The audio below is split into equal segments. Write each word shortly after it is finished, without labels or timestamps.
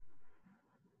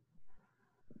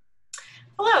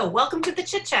Hello, welcome to the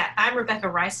ChitChat. I'm Rebecca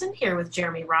Ryson here with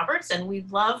Jeremy Roberts, and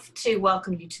we'd love to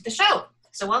welcome you to the show.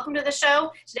 So welcome to the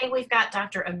show. Today we've got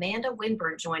Dr. Amanda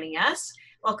Winburn joining us.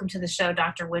 Welcome to the show,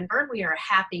 Dr. Winburn. We are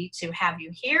happy to have you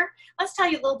here. Let's tell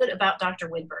you a little bit about Dr.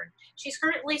 Winburn. She's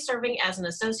currently serving as an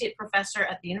associate professor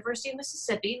at the University of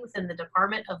Mississippi within the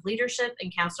Department of Leadership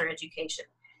and Counselor Education.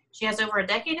 She has over a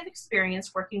decade of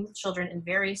experience working with children in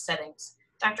various settings.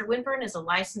 Dr. Winburn is a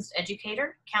licensed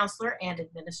educator, counselor, and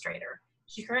administrator.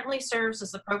 She currently serves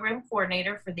as the program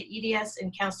coordinator for the EDS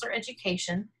in Counselor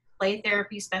Education Play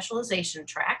Therapy Specialization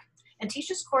track and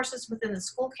teaches courses within the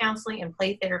school counseling and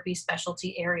play therapy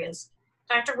specialty areas.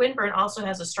 Dr. Winburn also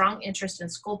has a strong interest in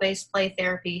school-based play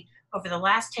therapy. Over the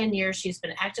last 10 years, she's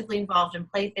been actively involved in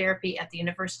play therapy at the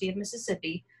University of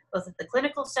Mississippi, both at the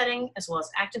clinical setting as well as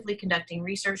actively conducting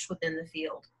research within the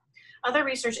field. Other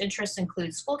research interests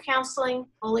include school counseling,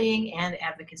 bullying, and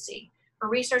advocacy. Her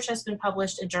research has been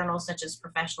published in journals such as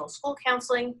Professional School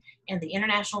Counseling and the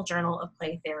International Journal of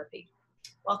Play Therapy.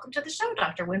 Welcome to the show,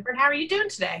 Dr. Winburn. How are you doing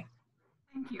today?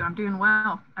 Thank you. I'm doing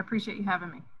well. I appreciate you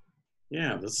having me.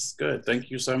 Yeah, this is good.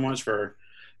 Thank you so much for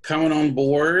coming on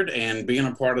board and being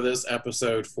a part of this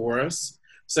episode for us.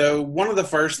 So one of the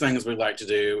first things we like to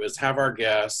do is have our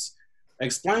guests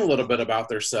explain a little bit about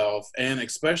themselves and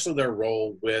especially their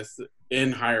role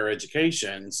in higher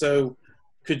education. So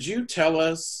could you tell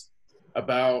us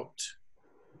about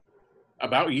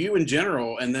you in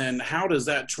general, and then how does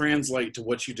that translate to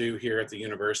what you do here at the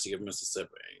University of Mississippi?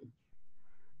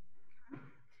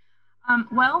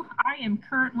 Well, I am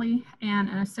currently an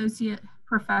associate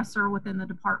professor within the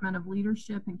Department of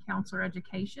Leadership and Counselor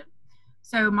Education.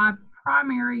 So my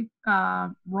primary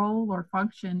role or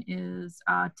function is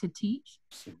to teach.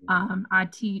 I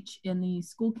teach in the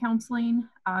school counseling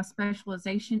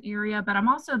specialization area, but I'm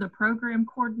also the program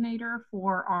coordinator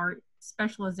for our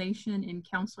specialization in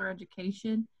counselor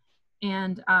education.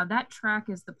 And that track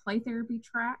is the play therapy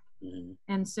track.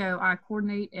 And so I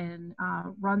coordinate and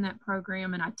run that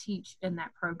program, and I teach in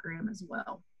that program as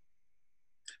well.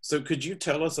 So could you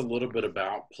tell us a little bit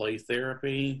about play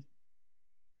therapy?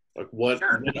 Like what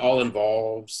Sure. it all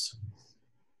involves?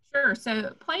 Sure.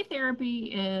 So play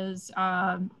therapy is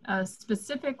a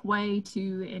specific way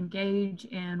to engage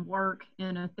and work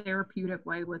in a therapeutic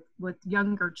way with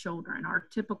younger children. Our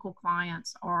typical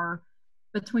clients are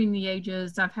between the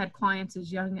ages, I've had clients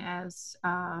as young as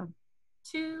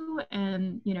 2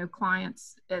 and,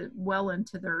 clients well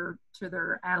into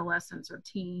their adolescence or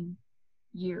teen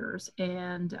years.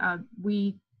 And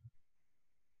we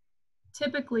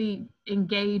typically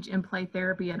engage in play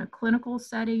therapy in a clinical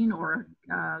setting or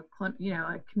a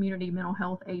community mental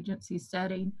health agency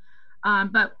setting.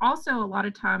 But also a lot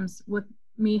of times with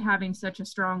me having such a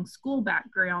strong school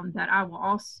background that I will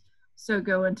also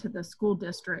go into the school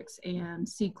districts and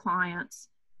see clients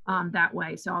that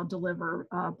way. So I'll deliver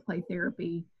play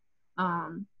therapy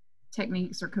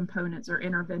techniques or components or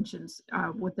interventions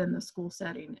within the school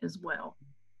setting as well.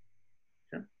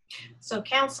 So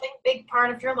counseling, big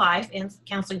part of your life, and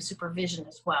counseling supervision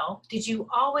as well. Did you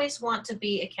always want to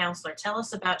be a counselor? Tell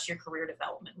us about your career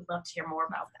development. We'd love to hear more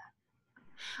about that.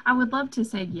 I would love to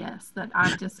say yes, that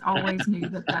I just always knew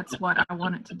that that's what I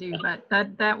wanted to do, but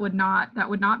that would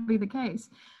not be the case.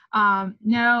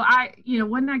 No,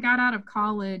 when I got out of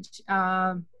college,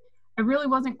 I really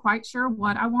wasn't quite sure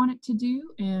what I wanted to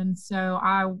do. And so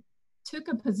I took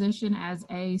a position as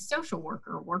a social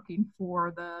worker working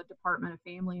for the Department of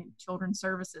Family and Children's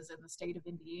Services in the state of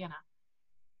Indiana,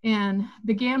 and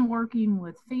began working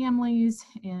with families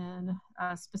and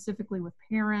specifically with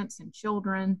parents and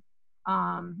children,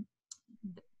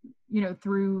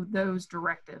 through those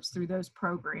directives, through those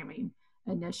programming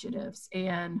initiatives.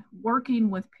 And working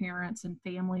with parents and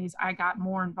families, I got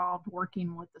more involved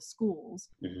working with the schools.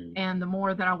 And the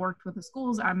more that I worked with the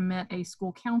schools, I met a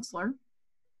school counselor.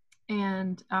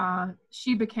 And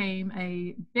she became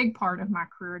a big part of my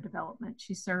career development.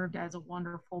 She served as a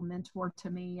wonderful mentor to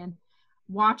me. And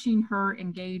watching her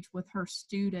engage with her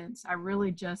students, I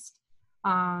really just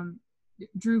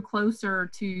drew closer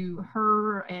to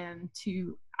her, and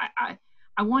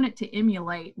I wanted to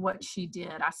emulate what she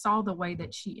did. I saw the way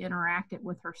that she interacted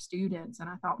with her students, and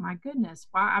I thought, my goodness,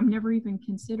 why I've never even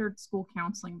considered school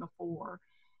counseling before.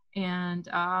 And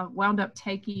wound up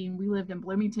we lived in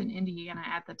Bloomington, Indiana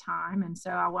at the time. And so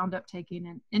I wound up taking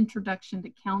an introduction to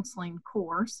counseling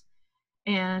course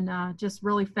and just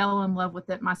really fell in love with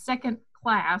it. My second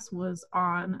class was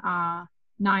on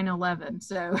 9/11.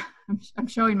 So I'm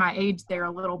showing my age there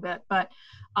a little bit, but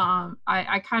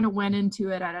I kind of went into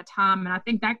it at a time, and I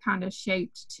think that kind of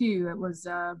shaped too. It was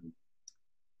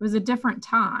was a different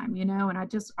time, you know, and I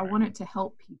wanted to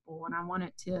help people, and I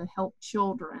wanted to help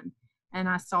children. And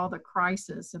I saw the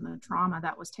crisis and the trauma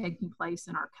that was taking place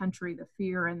in our country, the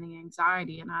fear and the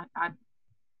anxiety. And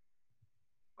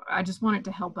I just wanted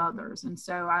to help others. And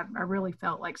so I really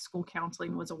felt like school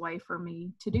counseling was a way for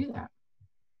me to do that.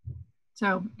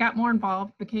 So got more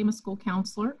involved, became a school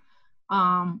counselor,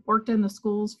 worked in the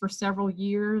schools for several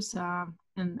years.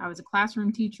 And I was a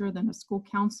classroom teacher, then a school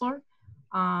counselor.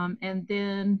 And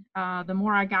then the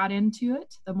more I got into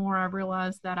it, the more I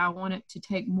realized that I wanted to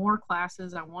take more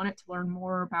classes. I wanted to learn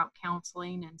more about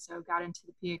counseling. And so got into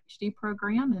the Ph.D.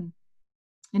 program,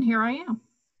 and here I am.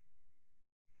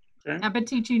 Okay. I've been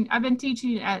teaching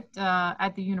at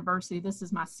the university. This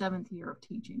is my 7th year of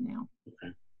teaching now.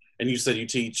 Okay. And you said you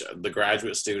teach the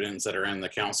graduate students that are in the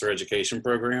counselor education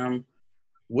program.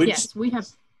 Yes, we have.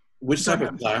 Which type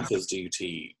of classes do you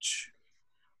teach?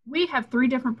 We have 3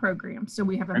 different programs. So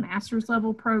we have a master's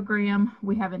level program,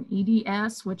 we have an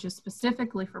EDS, which is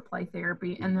specifically for play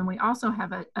therapy, and then we also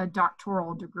have a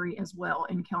doctoral degree as well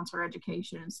in counselor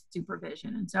education and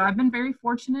supervision. And so I've been very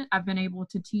fortunate. I've been able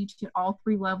to teach at all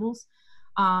 3 levels.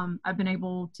 I've been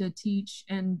able to teach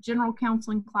in general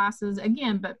counseling classes,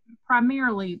 again, but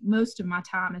primarily most of my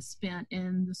time is spent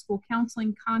in the school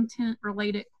counseling content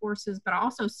related courses, but I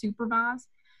also supervise.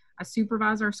 I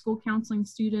supervise our school counseling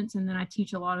students, and then I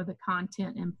teach a lot of the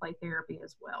content in play therapy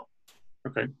as well.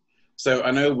 Okay. So I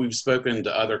know we've spoken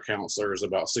to other counselors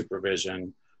about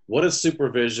supervision. What does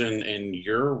supervision in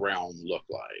your realm look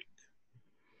like?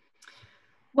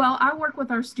 Well, I work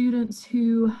with our students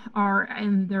who are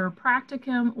in their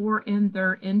practicum or in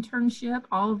their internship.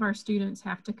 All of our students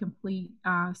have to complete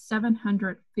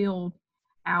 700 field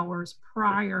hours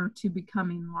prior to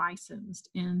becoming licensed.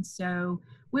 And so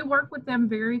we work with them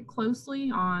very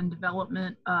closely on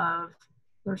development of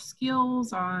their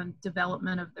skills, on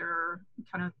development of their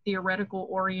kind of theoretical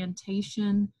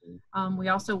orientation. We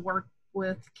also work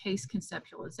with case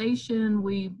conceptualization.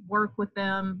 We work with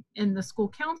them in the school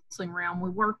counseling realm.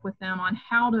 We work with them on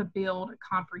how to build a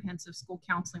comprehensive school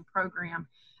counseling program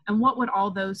and what would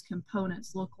all those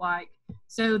components look like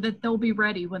so that they'll be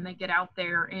ready when they get out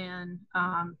there and,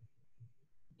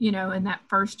 you know, in that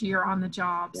first year on the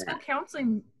job. Yeah. School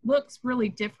counseling looks really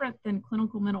different than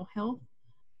clinical mental health.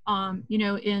 You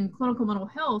know, in clinical mental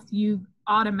health, you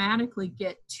automatically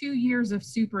get 2 years of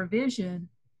supervision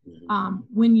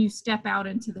when you step out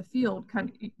into the field.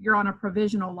 You're on a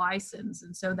provisional license,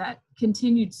 and so that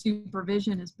continued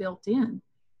supervision is built in.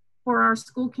 For our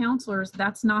school counselors,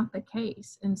 that's not the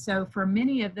case. And so for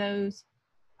many of those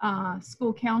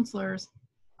school counselors,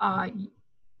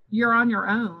 you're on your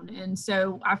own. And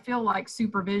so I feel like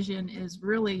supervision is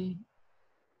really,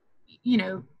 you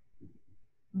know,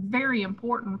 very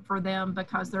important for them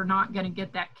because they're not going to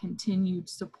get that continued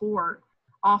support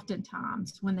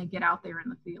oftentimes when they get out there in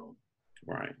the field.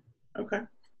 Right. Okay.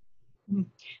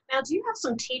 Now, do you have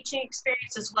some teaching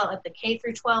experience as well at the K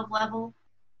through 12 level?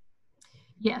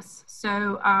 Yes.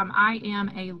 So I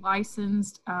am a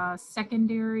licensed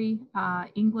secondary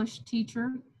English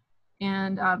teacher.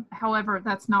 And however,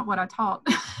 that's not what I taught.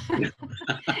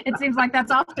 It seems like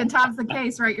that's oftentimes the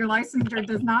case, right? Your licensure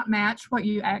does not match what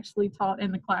you actually taught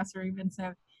in the classroom. And so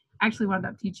I actually wound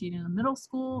up teaching in a middle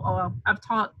school. I've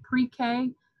taught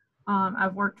pre-K.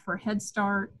 I've worked for Head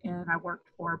Start, and I worked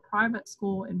for a private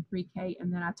school in pre-K.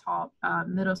 And then I taught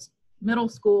middle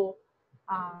school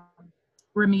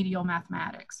remedial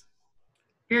mathematics.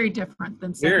 Very different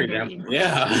than secondary English.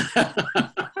 Yeah.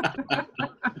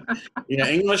 Yeah,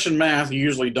 English and math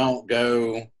usually don't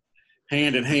go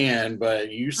hand in hand, but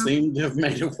you seem to have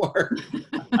made it work.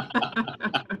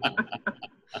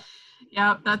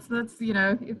 Yeah, that's you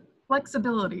know,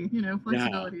 flexibility. You know,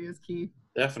 flexibility is key.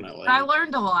 Definitely. I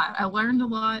learned a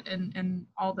lot in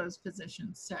all those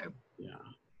positions. So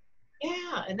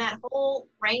yeah, and that whole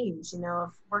range, you know,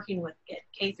 of working with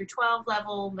K through 12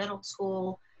 level, middle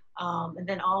school, and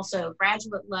then also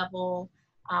graduate level.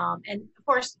 And of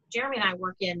course, Jeremy and I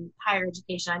work in higher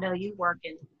education. I know you work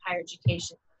in higher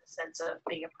education in the sense of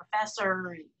being a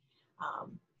professor and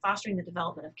fostering the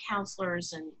development of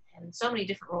counselors and so many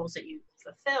different roles that you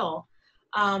fulfill.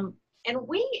 And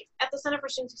we at the Center for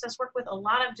Student Success work with a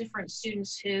lot of different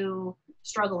students who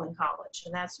struggle in college.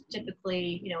 And that's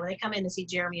typically, you know, when they come in to see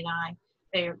Jeremy and I,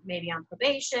 they're maybe on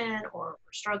probation or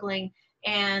struggling.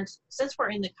 And since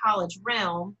we're in the college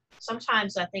realm,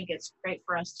 sometimes I think it's great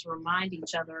for us to remind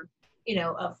each other, you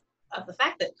know, of the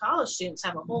fact that college students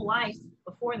have a whole life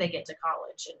before they get to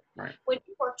college. And right. When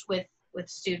you worked with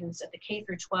students at the K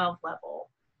through 12 level,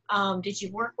 did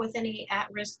you work with any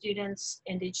at-risk students,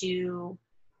 and did you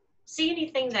see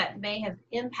anything that may have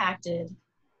impacted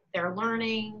their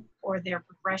learning or their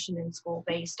progression in school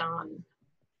based on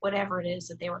whatever it is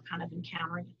that they were kind of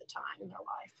encountering at the time in their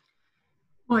life?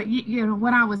 Well,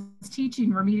 when I was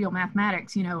teaching remedial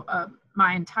mathematics,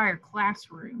 my entire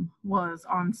classroom was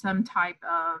on some type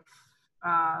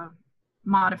of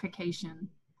modification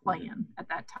plan at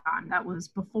that time. That was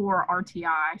before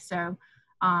RTI. So,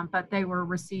 but they were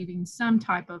receiving some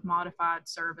type of modified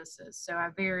services. So I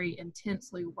very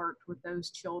intensely worked with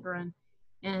those children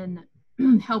in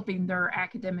helping their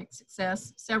academic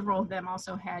success. Several of them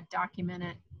also had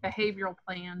documented behavioral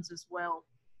plans as well.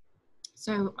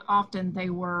 So often they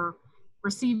were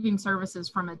receiving services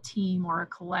from a team or a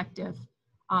collective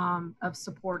of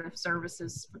supportive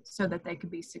services so that they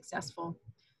could be successful.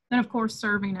 Then, of course,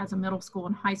 serving as a middle school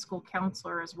and high school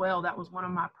counselor as well. That was one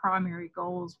of my primary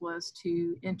goals, was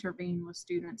to intervene with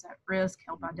students at risk,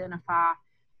 help identify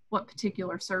what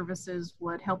particular services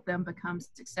would help them become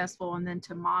successful, and then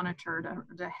to monitor,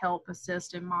 to help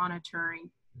assist in monitoring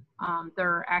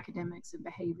their academics and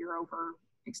behavior over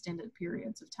extended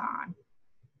periods of time.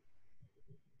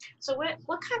 So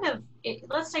what kind of,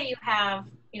 let's say you have,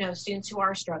 students who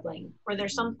are struggling, were there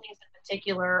some things in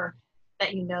particular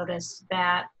that you noticed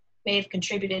that may have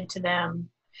contributed to them?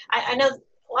 I know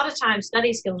a lot of times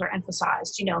study skills are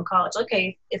emphasized, in college.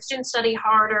 Okay, if students study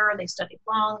harder, they study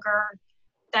longer,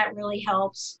 that really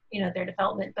helps, their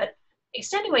development. But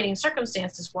extenuating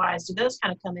circumstances wise, do those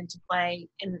kind of come into play?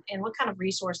 And what kind of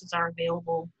resources are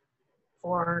available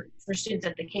for students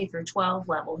at the K through 12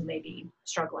 level who may be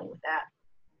struggling with that?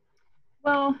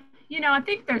 Well, I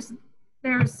think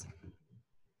there's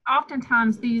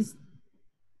oftentimes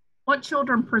what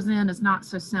children present is not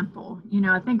so simple.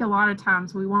 I think a lot of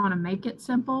times we want to make it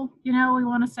simple. We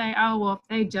want to say, oh, well, if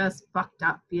they just bucked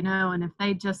up, and if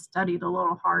they just studied a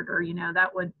little harder,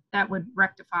 that would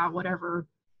rectify whatever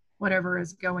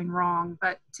is going wrong.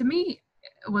 But to me,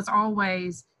 it was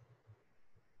always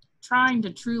trying to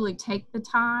truly take the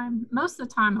time. Most of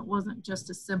the time it wasn't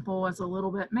just as simple as a little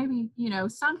bit, maybe,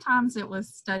 sometimes it was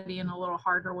studying a little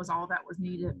harder was all that was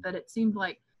needed, but it seemed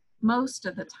like most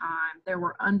of the time there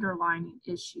were underlying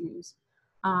issues.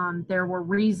 There were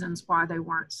reasons why they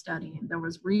weren't studying. There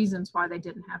was reasons why they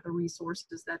didn't have the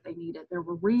resources that they needed. There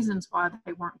were reasons why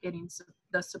they weren't getting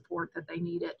the support that they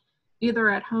needed,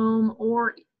 either at home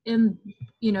or in,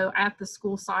 at the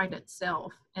school site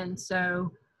itself. And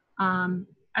so,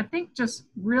 I think just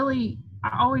really,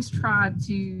 I always tried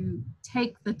to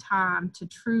take the time to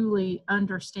truly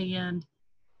understand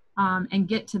and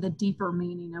get to the deeper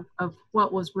meaning of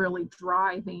what was really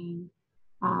driving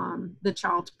the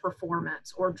child's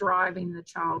performance or driving the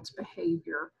child's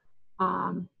behavior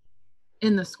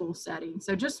in the school setting.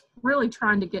 So just really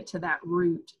trying to get to that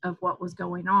root of what was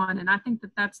going on. And I think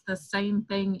that that's the same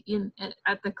thing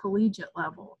at the collegiate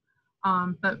level.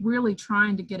 But really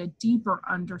trying to get a deeper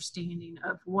understanding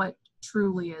of what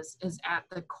truly is at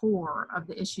the core of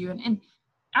the issue. And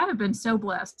I have been so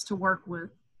blessed to work with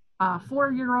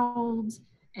 4-year-olds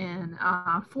and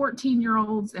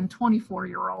 14-year-olds and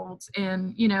 24-year-olds.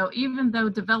 And, even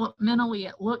though developmentally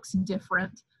it looks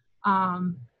different,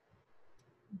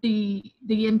 the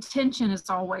intention is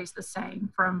always the same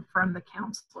from the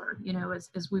counselor,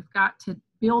 as we've got to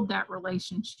build that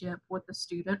relationship with the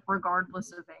student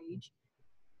regardless of age.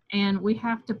 And we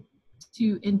have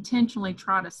to intentionally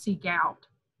try to seek out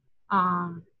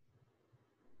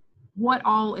what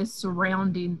all is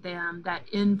surrounding them that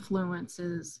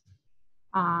influences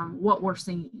what we're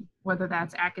seeing, whether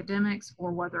that's academics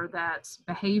or whether that's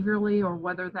behaviorally or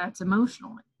whether that's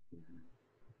emotionally.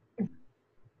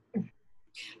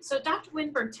 So Dr.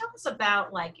 Winburn, tell us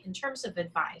about, in terms of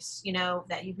advice,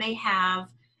 that you may have,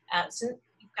 since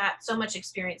you've got so much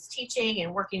experience teaching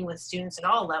and working with students at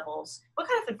all levels, what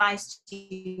kind of advice do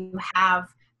you have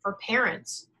for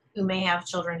parents who may have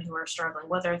children who are struggling,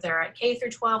 whether they're at K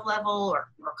through 12 level or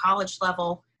college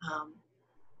level?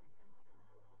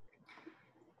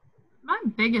 My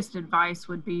biggest advice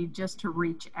would be just to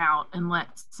reach out and let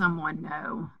someone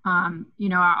know.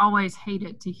 I always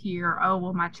hated to hear, oh,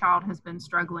 well, my child has been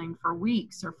struggling for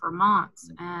weeks or for months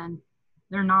and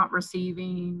they're not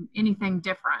receiving anything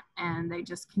different and they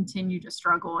just continue to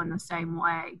struggle in the same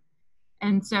way.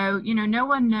 And so, no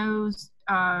one knows,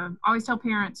 I always tell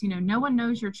parents, no one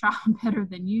knows your child better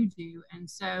than you do. And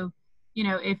so,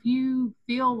 if you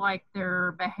feel like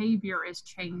their behavior is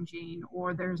changing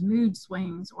or there's mood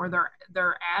swings or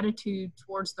their attitude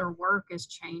towards their work is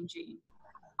changing,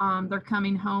 they're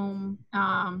coming home,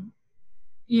 and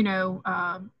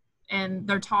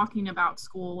they're talking about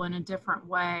school in a different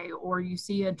way, or you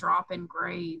see a drop in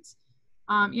grades,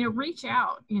 reach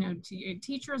out,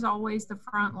 teacher is always the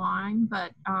front line,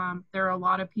 but there are a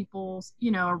lot of people,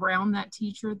 around that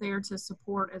teacher there to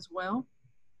support as well.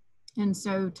 And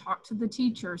so talk to the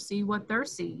teacher, see what they're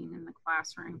seeing in the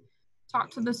classroom. Talk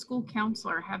to the school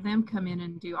counselor, have them come in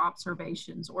and do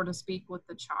observations or to speak with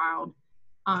the child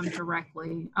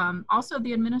directly. Also,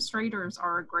 the administrators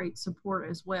are a great support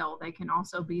as well. They can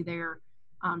also be there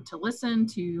to listen,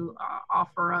 to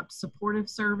offer up supportive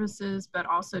services, but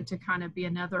also to kind of be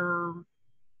another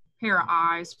pair of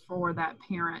eyes for that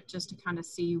parent, just to kind of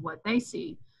see what they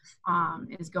see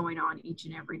is going on each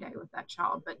and every day with that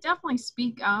child. But definitely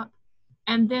speak up.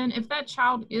 And then if that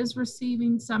child is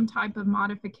receiving some type of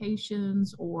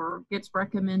modifications or gets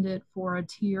recommended for a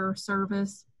tier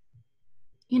service,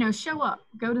 show up,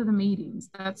 go to the meetings.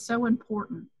 That's so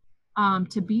important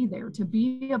to be there, to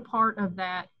be a part of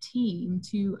that team,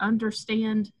 to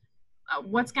understand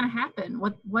what's going to happen.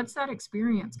 What's that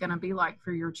experience going to be like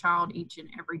for your child each and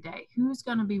every day? Who's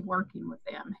going to be working with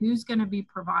them? Who's going to be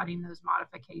providing those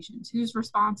modifications? Whose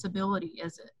responsibility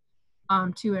is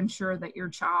it to ensure that your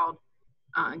child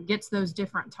gets those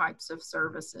different types of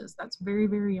services? That's very,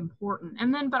 very important.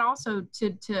 And then, but also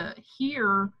to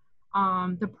hear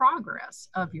the progress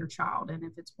of your child, and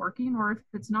if it's working or if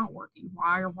it's not working,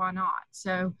 why or why not.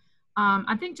 So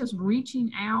I think just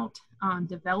reaching out,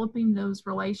 developing those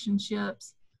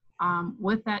relationships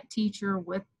with that teacher,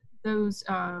 with those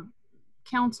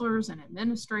counselors and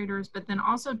administrators, but then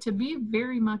also to be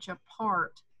very much a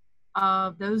part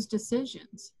of those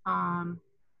decisions.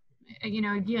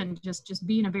 Again, just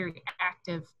being a very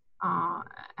active,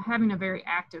 having a very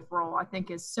active role, I think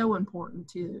is so important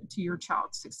to your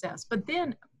child's success. But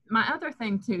then my other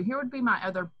thing too, here would be my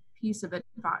other piece of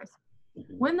advice.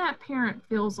 When that parent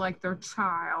feels like their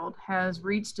child has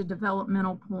reached a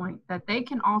developmental point that they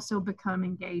can also become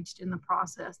engaged in the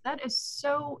process, that is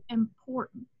so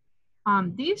important.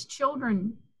 These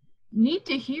children need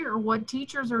to hear what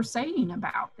teachers are saying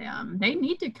about them. They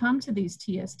need to come to these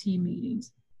TST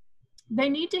meetings. They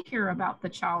need to hear about the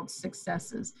child's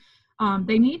successes.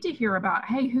 They need to hear about,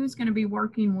 hey, who's going to be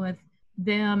working with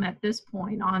them at this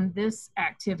point on this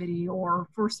activity or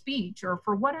for speech or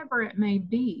for whatever it may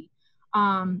be.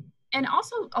 And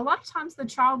also, a lot of times the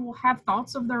child will have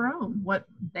thoughts of their own, what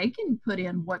they can put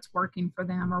in, what's working for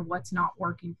them or what's not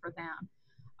working for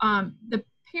them. The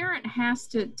parent has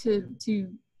to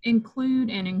include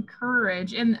and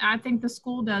encourage, and I think the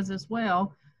school does as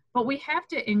well, but we have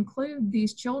to include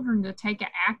these children to take an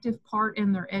active part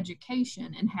in their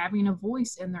education and having a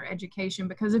voice in their education,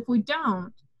 because if we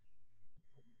don't,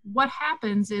 what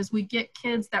happens is we get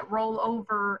kids that roll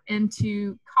over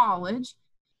into college,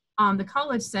 the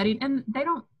college setting, and they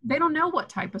don't know what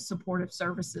type of supportive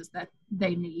services that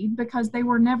they need because they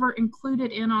were never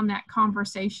included in on that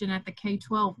conversation at the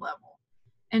K-12 level.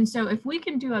 And so if we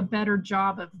can do a better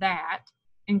job of that,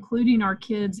 including our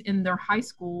kids in their high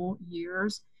school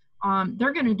years,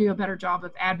 they're going to do a better job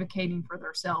of advocating for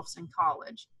themselves in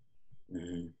college.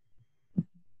 Mm-hmm.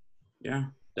 Yeah,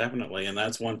 definitely. And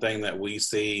that's one thing that we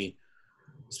see,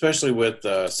 especially with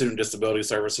student disability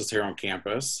services here on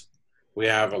campus. We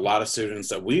have a lot of students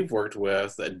that we've worked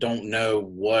with that don't know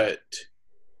what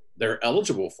they're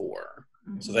eligible for.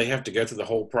 Mm-hmm. So they have to go through the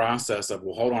whole process of,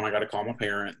 well, hold on, I got to call my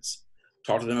parents,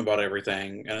 talk to them about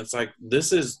everything. And it's like,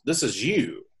 this is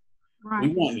you. Right. We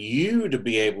want you to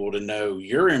be able to know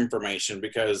your information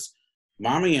because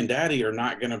mommy and daddy are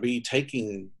not going to be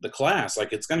taking the class.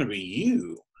 Like, it's going to be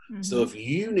you. Mm-hmm. So if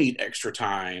you need extra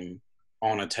time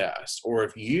on a test, or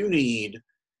if you need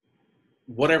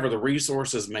whatever the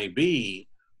resources may be,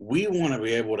 we want to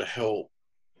be able to help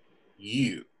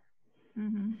you.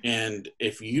 Mm-hmm. And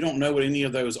if you don't know what any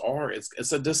of those are,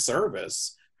 it's a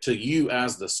disservice to you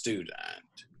as the student.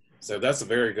 So that's a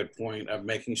very good point of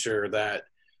making sure that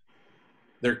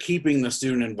they're keeping the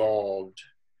student involved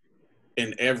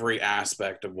in every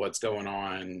aspect of what's going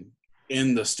on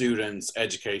in the student's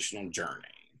educational journey.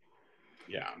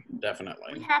 Yeah,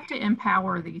 definitely. We have to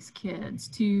empower these kids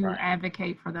to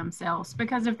advocate for themselves,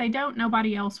 because if they don't,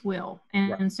 nobody else will.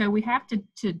 And so we have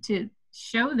to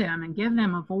show them and give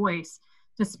them a voice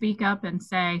to speak up and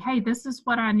say, hey, this is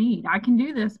what I need. I can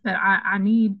do this, but I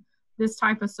need this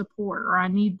type of support, or I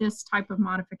need this type of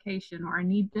modification, or I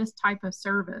need this type of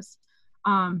service.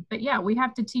 But yeah, we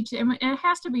have to teach it, and it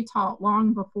has to be taught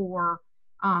long before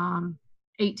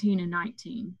 18 and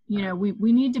 19. You know,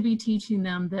 we need to be teaching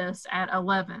them this at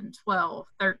 11, 12,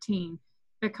 13,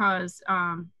 because,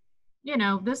 you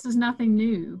know, this is nothing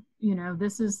new. You know,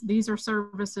 these are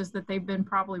services that they've been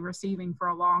probably receiving for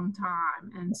a long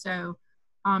time. And so,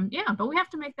 yeah, but we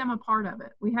have to make them a part of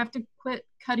it. We have to quit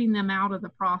cutting them out of the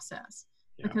process.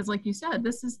 because like you said,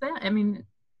 this is that. I mean,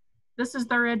 this is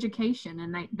their education,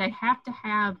 and they have to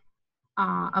have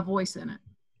a voice in it.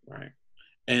 Right.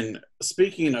 And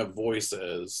speaking of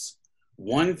voices,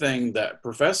 one thing that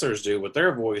professors do with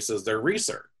their voice is their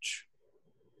research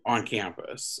on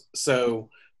campus. So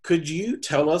could you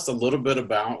tell us a little bit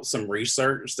about some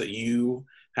research that you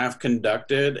have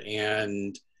conducted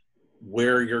and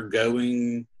where you're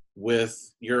going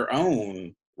with your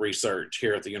own research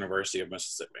here at the University of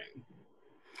Mississippi?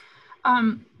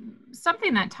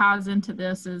 Something that ties into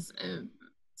this is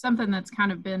something that's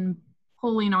kind of been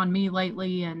pulling on me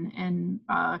lately and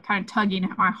kind of tugging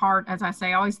at my heart. As I say,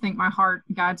 I always think my heart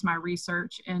guides my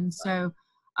research. And so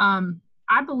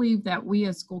I believe that we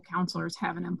as school counselors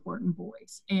have an important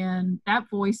voice, and that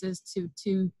voice is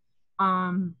to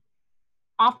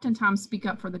oftentimes speak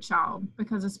up for the child,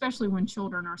 because especially when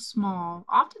children are small,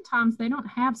 oftentimes they don't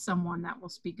have someone that will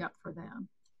speak up for them.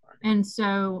 And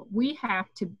so we have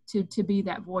to be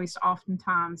that voice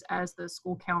oftentimes as the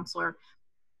school counselor.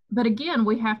 But again,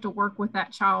 we have to work with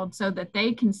that child so that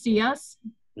they can see us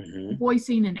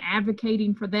voicing and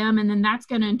advocating for them. And then that's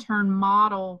going to in turn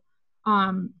model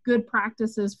good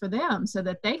practices for them so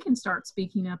that they can start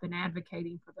speaking up and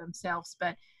advocating for themselves.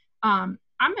 But I'm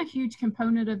a huge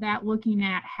component of that, looking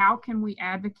at how can we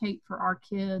advocate for our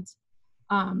kids.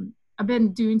 I've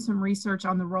been doing some research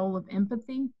on the role of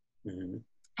empathy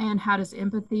and how does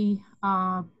empathy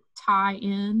tie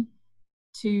in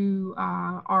to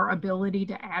our ability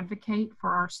to advocate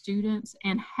for our students,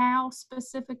 and how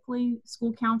specifically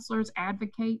school counselors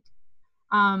advocate.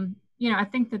 I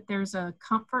think that there's a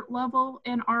comfort level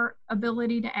in our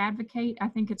ability to advocate. I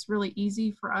think it's really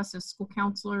easy for us as school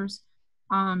counselors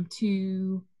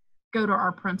to go to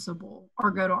our principal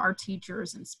or go to our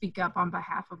teachers and speak up on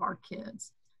behalf of our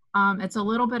kids. It's a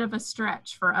little bit of a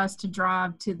stretch for us to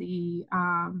drive to the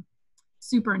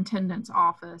superintendent's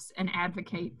office and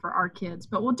advocate for our kids,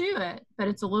 but we'll do it. But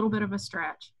it's a little bit of a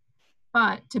stretch.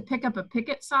 But to pick up a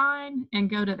picket sign and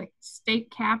go to the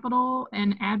state capitol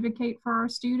and advocate for our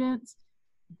students,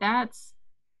 that's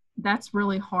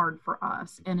really hard for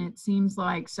us. And it seems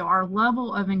like, so our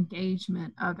level of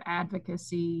engagement of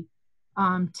advocacy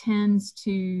tends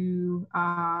to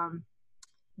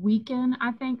weaken,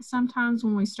 I think, sometimes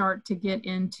when we start to get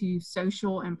into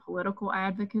social and political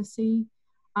advocacy.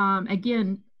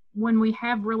 Again, when we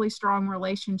have really strong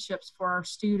relationships for our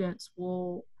students,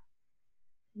 we'll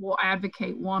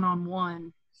advocate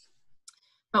one-on-one.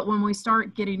 But when we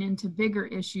start getting into bigger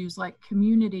issues like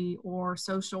community or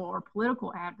social or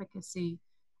political advocacy,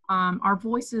 our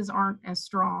voices aren't as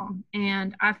strong.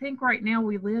 And I think right now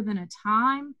we live in a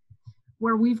time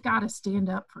where we've got to stand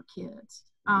up for kids.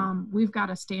 We've got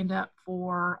to stand up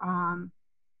for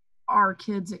our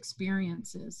kids'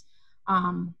 experiences.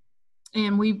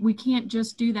 And we can't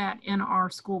just do that in our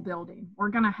school building. We're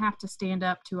going to have to stand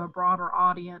up to a broader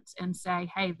audience and say,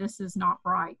 hey, this is not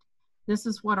right. This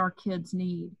is what our kids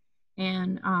need.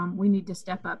 And we need to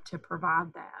step up to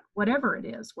provide that, whatever it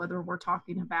is, whether we're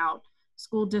talking about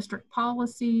school district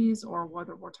policies or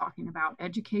whether we're talking about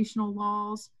educational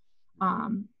laws.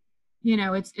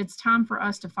 It's time for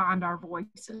us to find our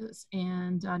voices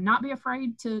and not be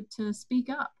afraid to speak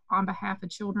up on behalf of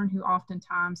children who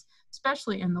oftentimes,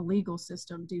 especially in the legal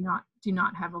system, do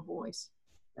not have a voice.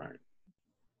 Right.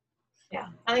 Yeah,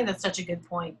 I think that's such a good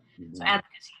point. So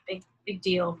advocacy, big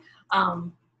deal.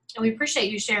 And we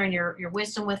appreciate you sharing your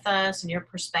wisdom with us and your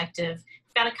perspective.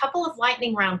 We've got a couple of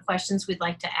lightning round questions we'd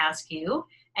like to ask you.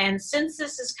 And since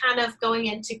this is kind of going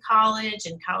into college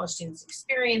and college students'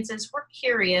 experiences, we're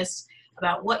curious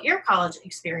about what your college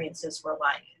experiences were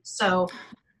like. So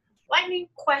lightning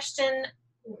question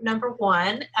number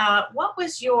one, what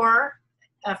was your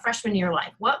freshman year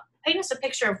like? Paint us a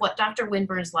picture of what Dr.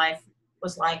 Winburn's life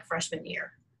was like freshman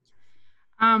year.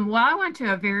 Well, I went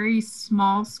to a very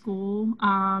small school.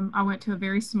 I went to a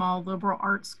very small liberal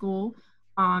arts school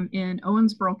in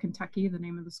Owensboro, Kentucky. The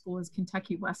name of the school is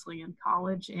Kentucky Wesleyan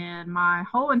College. And my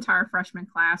whole entire freshman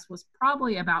class was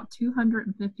probably about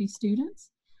 250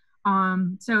 students.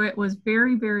 So it was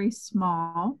very, very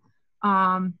small.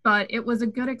 But it was a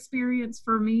good experience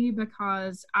for me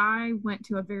because I went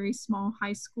to a very small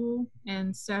high school.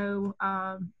 And so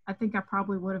I think I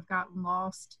probably would have gotten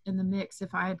lost in the mix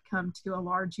if I had come to a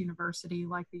large university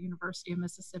like the University of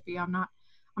Mississippi. I'm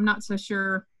not so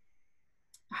sure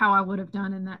how I would have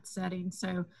done in that setting.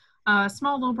 So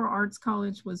small liberal arts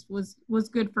college was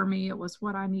good for me. It was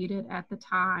what I needed at the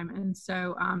time. And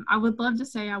so I would love to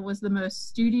say I was the most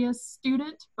studious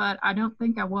student, but I don't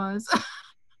think I was.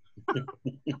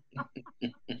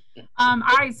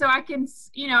 I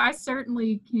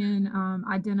certainly can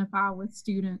identify with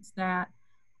students that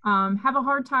have a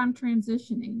hard time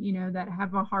transitioning, that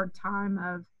have a hard time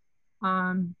of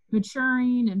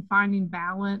maturing and finding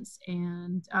balance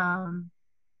and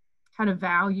kind of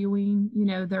valuing,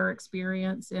 their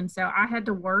experience. And so I had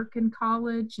to work in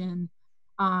college and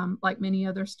like many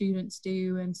other students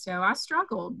do. And so I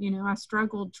struggled,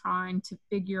 trying to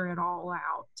figure it all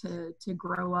out, to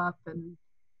grow up and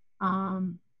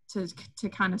to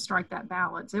kind of strike that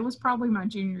balance. It was probably my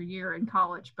junior year in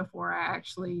college before I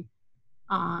actually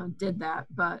did that.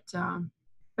 But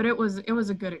it was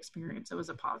a good experience. It was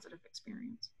a positive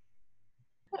experience.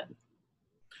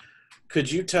 Could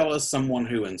you tell us someone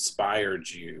who inspired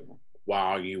you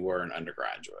while you were an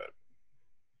undergraduate?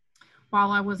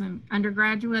 While I was an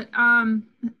undergraduate,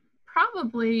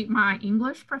 probably my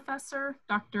English professor,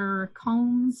 Dr.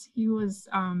 Combs. He was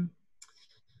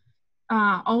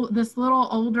this little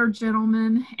older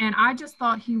gentleman, and I just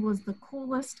thought he was the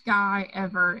coolest guy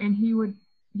ever. And he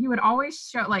would always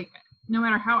show, like, no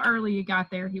matter how early you got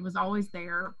there, he was always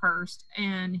there first,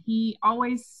 and he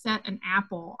always set an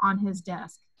apple on his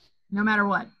desk, no matter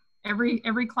what.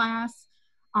 Every class,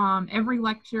 every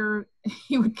lecture,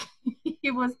 he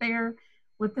was there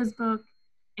with his book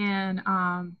and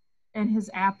his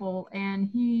apple, and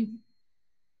he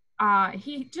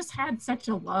just had such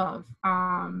a love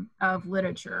of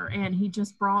literature, and he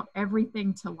just brought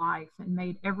everything to life and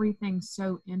made everything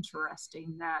so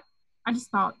interesting that I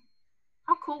just thought,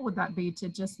 how cool would that be to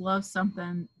just love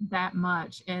something that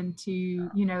much, and to,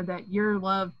 that your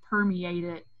love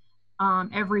permeated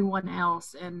everyone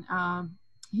else. And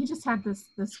he just had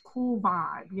this cool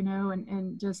vibe,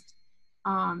 and just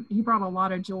he brought a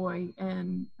lot of joy,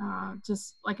 and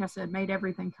just, like I said, made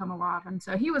everything come alive. And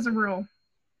so he was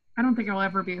I don't think I'll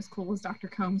ever be as cool as Dr.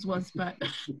 Combs was, but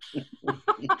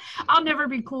I'll never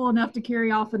be cool enough to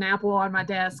carry off an apple on my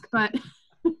desk, but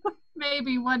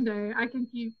maybe one day I can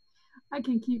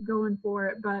keep going for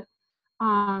it. But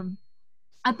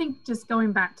I think just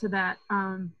going back to that,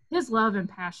 his love and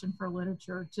passion for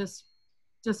literature just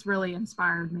really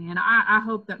inspired me. And I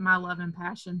hope that my love and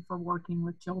passion for working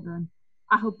with children,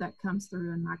 I hope that comes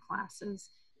through in my classes.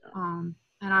 And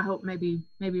I hope maybe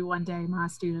one day my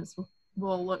students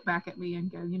will look back at me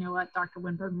and go, you know what, Dr.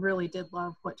 Winburn really did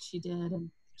love what she did, and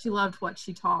she loved what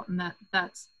she taught, and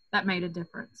that made a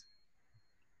difference.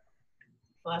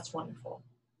 Well, that's wonderful.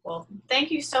 Well,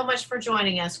 thank you so much for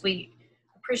joining us. We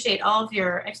appreciate all of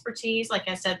your expertise, like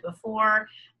I said before.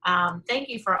 Thank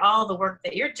you for all the work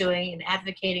that you're doing and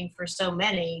advocating for so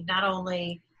many, not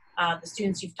only the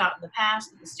students you've taught in the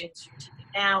past, but the students you're teaching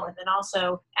now, and then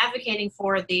also advocating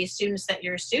for the students that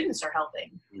your students are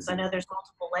helping. Because I know there's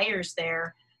multiple layers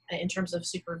there in terms of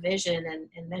supervision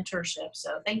and mentorship.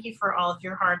 So thank you for all of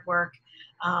your hard work.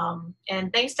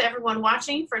 And thanks to everyone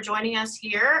watching for joining us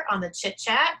here on the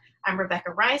ChitChat. I'm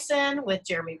Rebecca Ryson with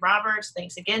Jeremy Roberts.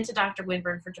 Thanks again to Dr.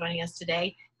 Winburn for joining us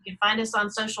today. You can find us on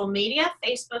social media,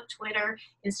 Facebook, Twitter,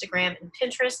 Instagram, and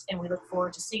Pinterest, and we look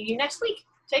forward to seeing you next week.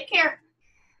 Take care.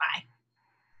 Bye.